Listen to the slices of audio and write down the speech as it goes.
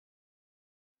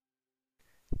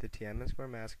The Tiananmen Square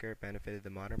massacre benefited the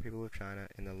modern people of China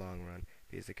in the long run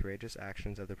because the courageous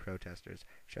actions of the protesters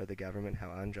showed the government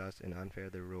how unjust and unfair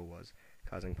their rule was,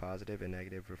 causing positive and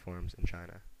negative reforms in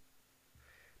China.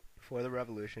 Before the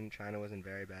revolution, China was in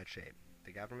very bad shape.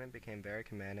 The government became very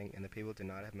commanding and the people did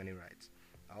not have many rights.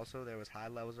 Also, there was high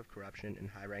levels of corruption in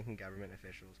high-ranking government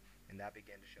officials, and that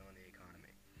began to show in the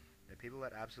economy. The people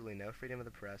had absolutely no freedom of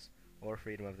the press or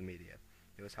freedom of the media.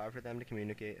 It was hard for them to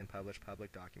communicate and publish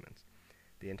public documents.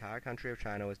 The entire country of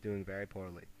China was doing very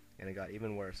poorly, and it got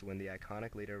even worse when the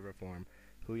iconic leader of reform,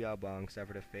 Hu Yaobang,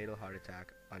 suffered a fatal heart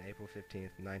attack on April 15,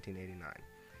 1989.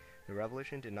 The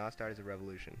revolution did not start as a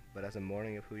revolution, but as a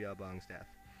mourning of Hu Yaobang's death.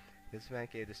 This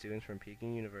event gave the students from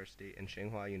Peking University and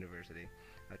Tsinghua University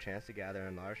a chance to gather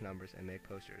in large numbers and make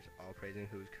posters, all praising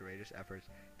Hu's courageous efforts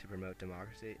to promote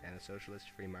democracy and a socialist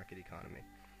free market economy.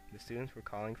 The students were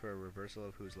calling for a reversal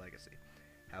of Hu's legacy.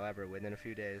 However, within a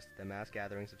few days, the mass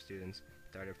gatherings of students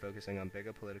started focusing on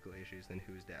bigger political issues than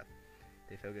Hu's death.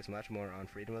 They focused much more on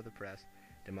freedom of the press,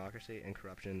 democracy, and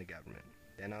corruption in the government.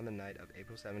 Then on the night of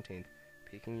April 17th,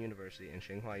 Peking University and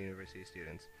Tsinghua University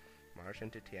students marched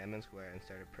into Tiananmen Square and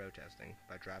started protesting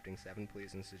by drafting 7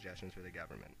 pleas and suggestions for the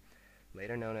government.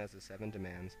 Later known as the 7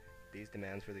 demands, these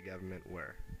demands for the government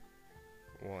were: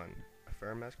 1.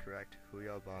 Affirm as correct Hu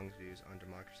Yaobang's views on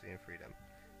democracy and freedom.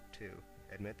 2.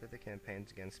 Admit that the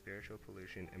campaigns against spiritual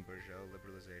pollution and bourgeois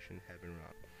liberalization had been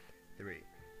wrong. 3.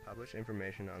 Publish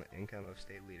information on the income of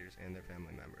state leaders and their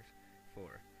family members. 4.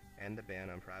 End the ban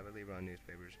on privately run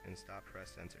newspapers and stop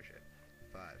press censorship.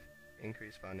 5.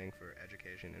 Increase funding for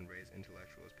education and raise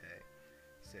intellectuals' pay.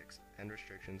 6. End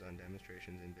restrictions on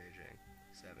demonstrations in Beijing.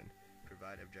 7.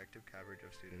 Provide objective coverage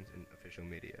of students in official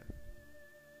media.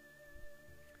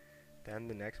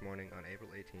 Then, the next morning, on April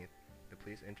 18th, the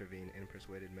police intervened and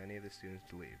persuaded many of the students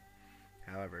to leave.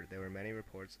 However, there were many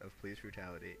reports of police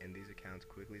brutality, and these accounts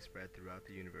quickly spread throughout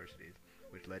the universities,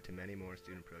 which led to many more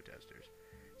student protesters.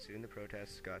 Soon the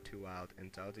protests got too wild,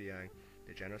 and Zhao Ziyang,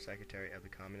 the General Secretary of the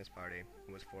Communist Party,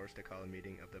 was forced to call a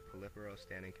meeting of the Politburo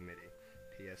Standing Committee,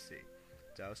 PSC.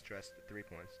 Zhao stressed 3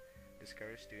 points: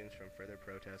 discourage students from further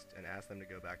protests and ask them to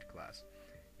go back to class,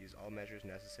 use all measures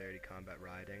necessary to combat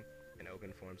rioting, and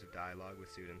open forms of dialogue with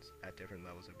students at different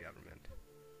levels of government.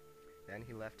 Then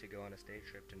he left to go on a state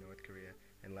trip to North Korea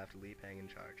and left Li Peng in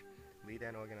charge. Li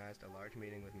then organized a large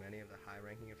meeting with many of the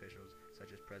high-ranking officials, such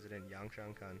as President Yang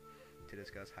Shangkan, to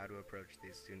discuss how to approach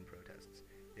these student protests.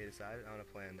 They decided on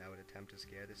a plan that would attempt to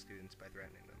scare the students by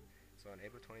threatening them. So on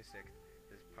April 26th,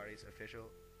 the party's official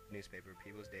newspaper,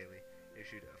 People's Daily,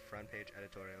 issued a front-page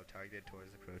editorial targeted towards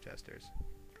the protesters.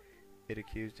 It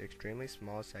accused extremely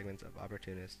small segments of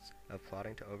opportunists of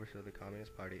plotting to overthrow the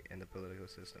Communist Party and the political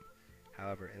system.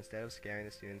 However, instead of scaring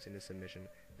the students into submission,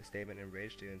 the statement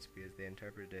enraged students because they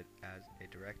interpreted it as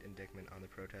a direct indictment on the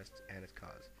protests and its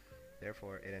cause.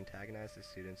 Therefore, it antagonized the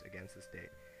students against the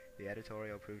state. The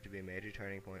editorial proved to be a major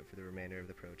turning point for the remainder of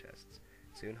the protests.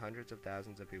 Soon hundreds of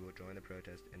thousands of people joined the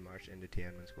protest and marched into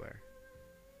Tiananmen Square.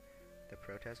 The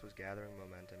protest was gathering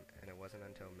momentum, and it wasn't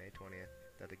until May 20th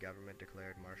that the government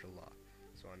declared martial law.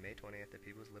 So on May 20th, the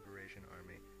People's Liberation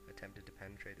Army attempted to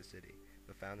penetrate the city,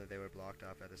 but found that they were blocked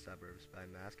off at the suburbs by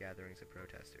mass gatherings of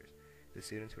protesters. The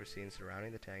students were seen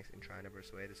surrounding the tanks and trying to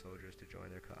persuade the soldiers to join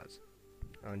their cause.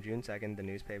 On June 2nd, the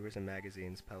newspapers and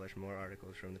magazines published more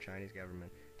articles from the Chinese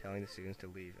government telling the students to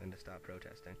leave and to stop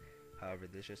protesting. However,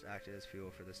 this just acted as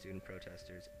fuel for the student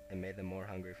protesters and made them more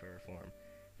hungry for reform.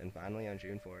 Then finally, on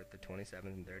June 4th, the 27th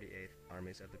and 38th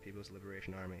Armies of the People's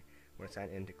Liberation Army were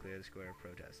sent in to clear the square of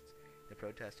protests. The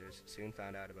protesters soon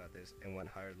found out about this and went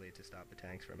hurriedly to stop the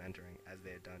tanks from entering, as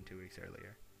they had done 2 weeks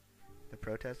earlier. The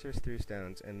protesters threw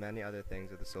stones and many other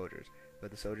things at the soldiers, but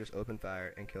the soldiers opened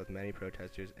fire and killed many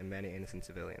protesters and many innocent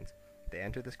civilians. They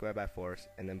entered the square by force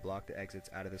and then blocked the exits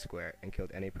out of the square and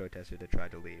killed any protester that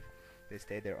tried to leave. They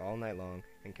stayed there all night long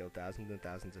and killed thousands and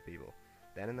thousands of people.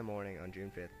 Then in the morning on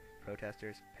June 5th,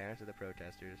 protesters, parents of the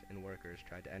protesters, and workers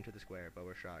tried to enter the square but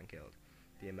were shot and killed.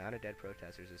 The amount of dead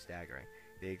protesters is staggering.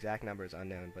 The exact number is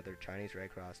unknown, but the Chinese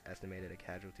Red Cross estimated a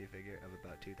casualty figure of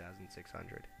about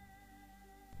 2,600.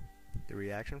 The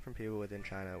reaction from people within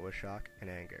China was shock and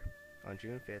anger. On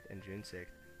June 5th and June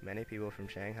 6th, many people from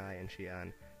Shanghai and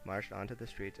Xi'an marched onto the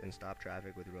streets and stopped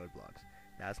traffic with roadblocks.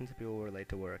 Thousands of people were late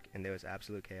to work, and there was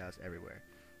absolute chaos everywhere.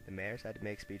 The mayors had to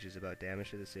make speeches about damage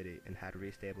to the city and how to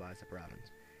restabilize the province.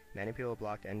 Many people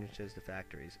blocked entrances to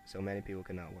factories, so many people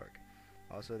could not work.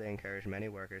 Also, they encouraged many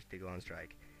workers to go on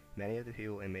strike. Many of the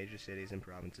people in major cities and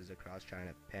provinces across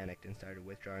China panicked and started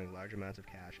withdrawing large amounts of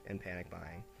cash and panic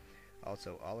buying.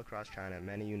 Also, all across China,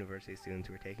 many university students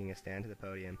were taking a stand to the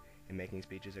podium and making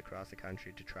speeches across the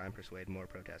country to try and persuade more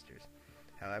protesters.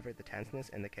 However, the tenseness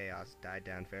and the chaos died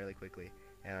down fairly quickly,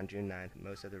 and on June 9th,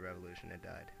 most of the revolution had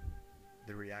died.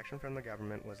 The reaction from the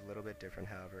government was a little bit different,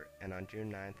 however, and on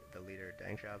June 9th, the leader,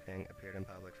 Deng Xiaoping, appeared in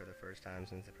public for the first time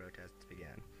since the protests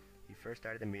began. He first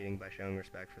started the meeting by showing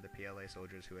respect for the PLA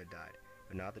soldiers who had died,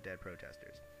 but not the dead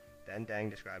protesters. Then Deng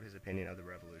described his opinion of the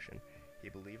revolution. He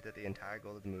believed that the entire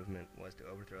goal of the movement was to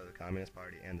overthrow the Communist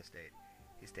Party and the state.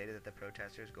 He stated that the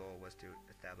protesters' goal was to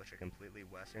establish a completely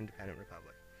Western dependent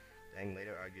republic. Deng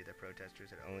later argued that protesters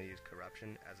had only used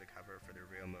corruption as a cover for their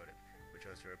real motive, which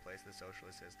was to replace the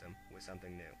socialist system with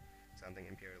something new, something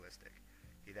imperialistic.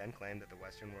 He then claimed that the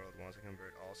Western world wants to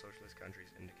convert all socialist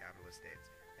countries into capitalist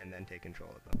states, and then take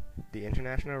control of them. The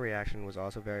international reaction was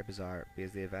also very bizarre,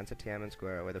 because the events at Tiananmen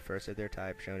Square were the first of their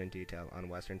type shown in detail on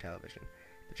Western television.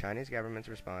 The Chinese government's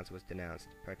response was denounced,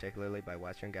 particularly by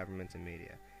Western governments and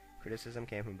media. Criticism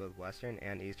came from both Western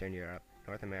and Eastern Europe,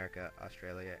 North America,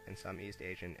 Australia, and some East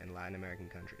Asian and Latin American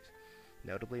countries.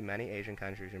 Notably, many Asian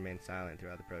countries remained silent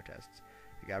throughout the protests.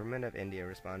 The government of India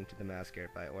responded to the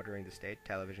massacre by ordering the state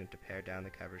television to pare down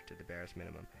the coverage to the barest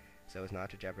minimum, so as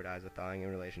not to jeopardize the thawing in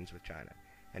relations with China,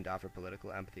 and offer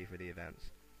political empathy for the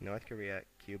events. North Korea,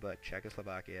 Cuba,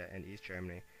 Czechoslovakia, and East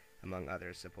Germany, among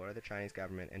others, supported the Chinese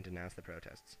government and denounced the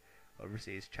protests.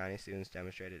 Overseas, Chinese students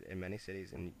demonstrated in many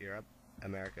cities in Europe,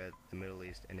 America, the Middle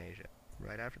East, and Asia.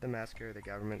 Right after the massacre, the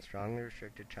government strongly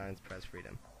restricted China's press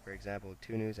freedom. For example,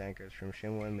 2 news anchors from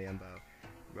Xinhua and Lianbo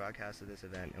broadcasted this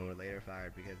event and were later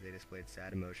fired because they displayed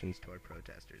sad emotions toward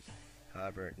protesters.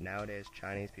 However, nowadays,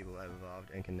 Chinese people have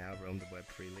evolved and can now roam the web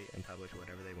freely and publish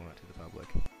whatever they want to the public.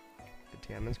 The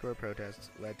Tiananmen Square protests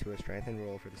led to a strengthened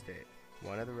role for the state.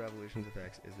 One of the revolution's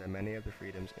effects is that many of the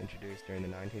freedoms introduced during the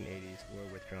 1980s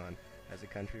were withdrawn, as the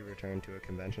country returned to a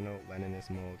conventional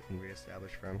Leninist mold and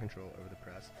re-established firm control over the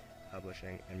press,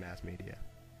 publishing, and mass media.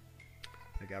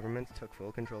 The governments took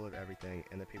full control of everything,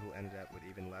 and the people ended up with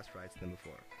even less rights than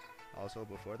before. Also,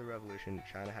 before the revolution,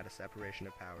 China had a separation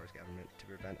of powers government to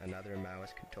prevent another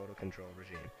Maoist total control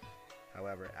regime.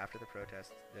 However, after the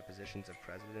protests, the positions of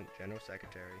President, General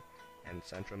Secretary, and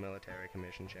Central Military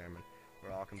Commission Chairman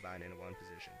were all combined into one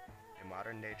position. In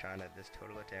modern-day China, this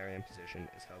totalitarian position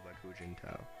is held by Hu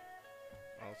Jintao.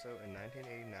 Also, in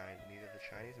 1989, neither the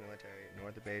Chinese military nor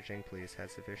the Beijing police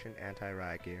had sufficient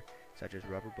anti-riot gear, such as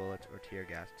rubber bullets or tear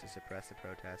gas, to suppress the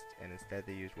protests, and instead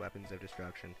they used weapons of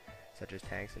destruction, such as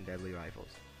tanks and deadly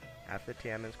rifles. After the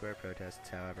Tiananmen Square protests,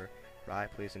 however, riot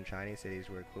police in Chinese cities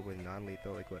were equipped with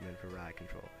non-lethal equipment for riot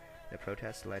control. The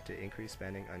protests led to increased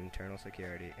spending on internal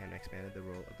security and expanded the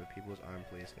role of the People's Armed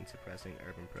Police in suppressing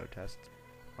urban protests.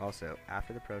 Also,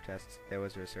 after the protests, there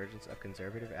was a resurgence of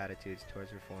conservative attitudes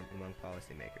towards reform among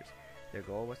policymakers. Their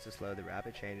goal was to slow the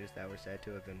rapid changes that were said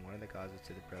to have been one of the causes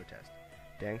to the protest.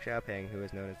 Deng Xiaoping, who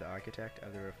is known as the architect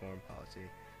of the reform policy,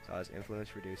 saw his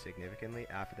influence reduced significantly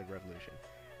after the revolution.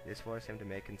 This forced him to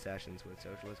make concessions with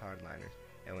socialist hardliners,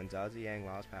 and when Zhao Ziyang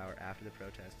lost power after the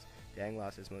protests, Deng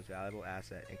lost his most valuable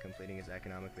asset in completing his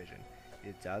economic vision.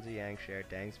 Zhao Ziyang shared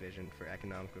Deng's vision for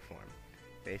economic reform.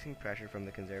 Facing pressure from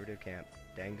the conservative camp,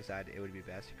 Deng decided it would be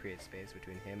best to create space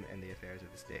between him and the affairs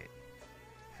of the state.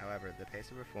 However, the pace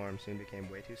of reform soon became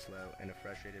way too slow and it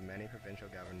frustrated many provincial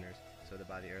governors, so that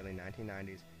by the early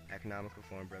 1990s, economic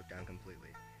reform broke down completely.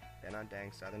 Then on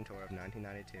Deng's southern tour of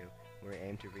 1992, where he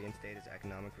aimed to reinstate his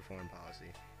economic reform policy,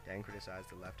 Deng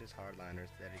criticized the leftist hardliners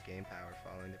that had gained power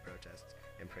following the protests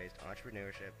and praised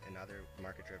entrepreneurship and other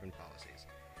market-driven policies.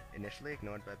 Initially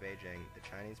ignored by Beijing, the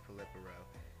Chinese Politburo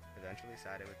eventually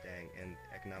sided with Deng, and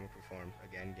economic reform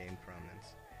again gained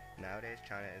prominence. Nowadays,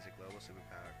 China is a global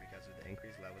superpower because of the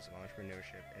increased levels of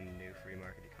entrepreneurship and the new free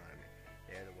market economy.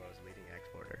 They are the world's leading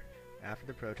exporter. After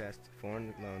the protests, foreign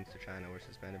loans to China were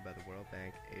suspended by the World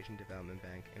Bank, Asian Development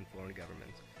Bank, and foreign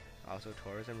governments. Also,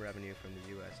 tourism revenue from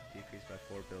the U.S. decreased by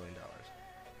 $4 billion.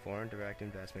 Foreign direct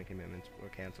investment commitments were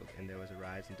canceled, and there was a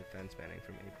rise in defense spending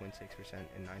from 8.6%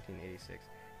 in 1986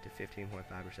 to 15.5%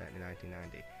 in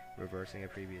 1990, reversing a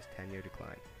previous 10-year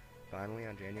decline. Finally,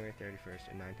 on January 31st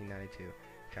in 1992,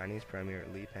 Chinese Premier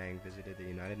Li Peng visited the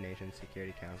United Nations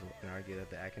Security Council and argued that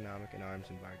the economic and arms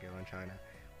embargo on China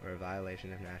were a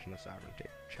violation of national sovereignty.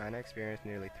 China experienced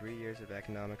nearly 3 years of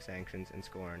economic sanctions and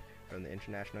scorn from the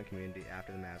international community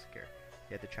after the massacre,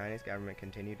 yet the Chinese government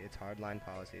continued its hardline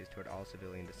policies toward all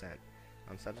civilian dissent.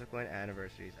 On subsequent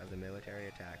anniversaries of the military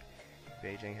attack,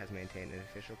 Beijing has maintained an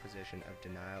official position of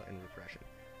denial and repression.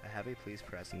 A heavy police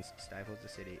presence stifles the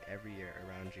city every year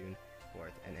around June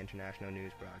 4th, and international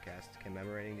news broadcasts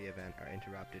commemorating the event are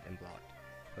interrupted and blocked.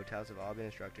 Hotels have all been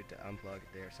instructed to unplug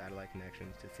their satellite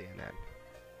connections to CNN.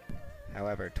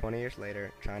 However, 20 years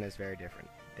later, China is very different.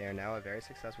 They are now a very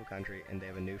successful country, and they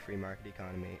have a new free market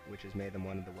economy, which has made them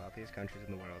one of the wealthiest countries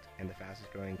in the world and the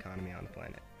fastest growing economy on the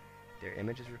planet. Their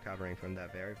image is recovering from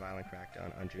that very violent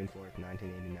crackdown on June 4th,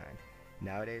 1989.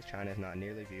 Nowadays, China is not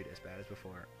nearly viewed as bad as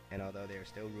before, and although they are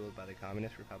still ruled by the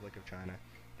Communist Republic of China,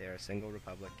 they are a single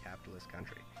republic capitalist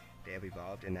country. They have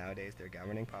evolved, and nowadays their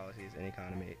governing policies and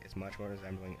economy is much more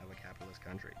resembling of a capitalist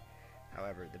country.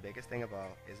 However, the biggest thing of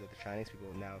all is that the Chinese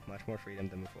people now have much more freedom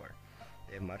than before.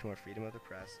 They have much more freedom of the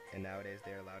press, and nowadays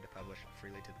they are allowed to publish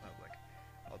freely to the public.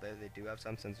 Although they do have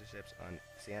some censorships on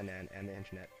CNN and the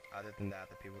internet, other than that,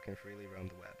 the people can freely roam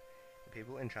the web. The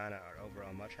people in China are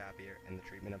overall much happier, and the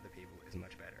treatment of the people is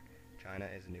much better. China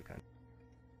is a new country.